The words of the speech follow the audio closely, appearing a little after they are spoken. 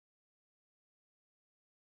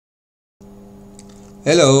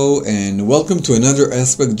Hello and welcome to another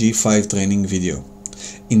Elspec G5 training video.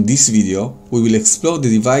 In this video, we will explore the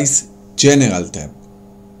device General tab.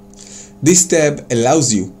 This tab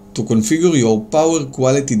allows you to configure your power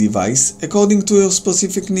quality device according to your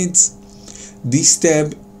specific needs. This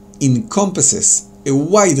tab encompasses a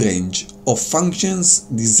wide range of functions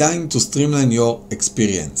designed to streamline your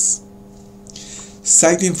experience.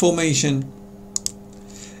 Site information.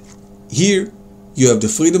 Here, you have the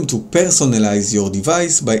freedom to personalize your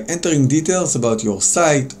device by entering details about your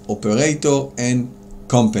site, operator, and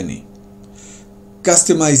company.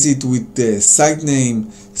 Customize it with the site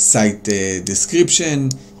name, site description,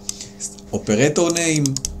 operator name,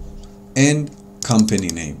 and company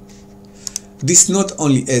name. This not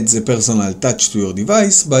only adds a personal touch to your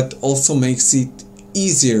device, but also makes it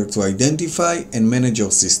easier to identify and manage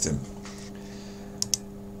your system.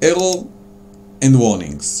 Error and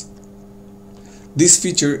warnings. This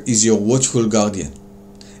feature is your watchful guardian.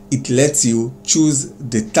 It lets you choose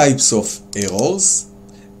the types of errors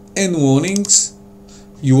and warnings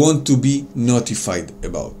you want to be notified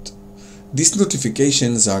about. These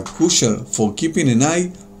notifications are crucial for keeping an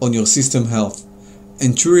eye on your system health,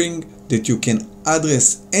 ensuring that you can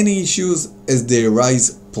address any issues as they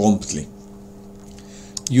arise promptly.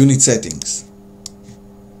 Unit settings.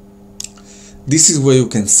 This is where you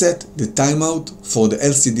can set the timeout for the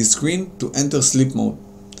LCD screen to enter sleep mode.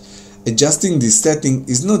 Adjusting this setting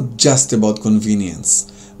is not just about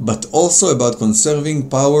convenience, but also about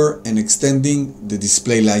conserving power and extending the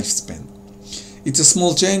display lifespan. It's a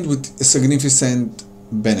small change with significant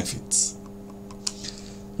benefits.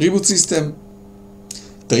 Reboot system.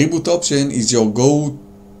 The reboot option is your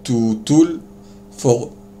go-to tool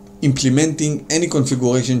for implementing any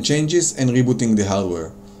configuration changes and rebooting the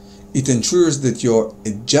hardware. It ensures that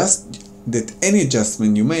any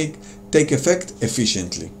adjustment you make take effect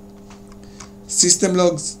efficiently. System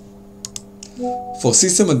logs. For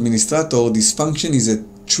system administrator, this function is a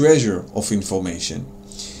treasure of information.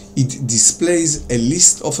 It displays a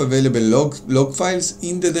list of available log files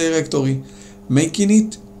in the directory, making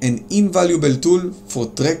it an invaluable tool for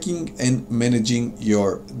tracking and managing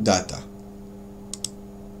your data.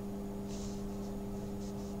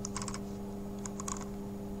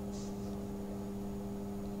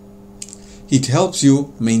 It helps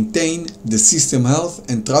you maintain the system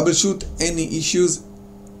health and troubleshoot any issues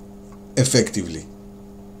effectively.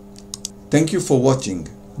 Thank you for watching.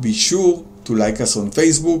 Be sure to like us on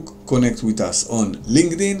Facebook, connect with us on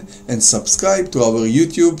LinkedIn, and subscribe to our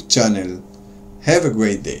YouTube channel. Have a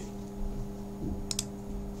great day.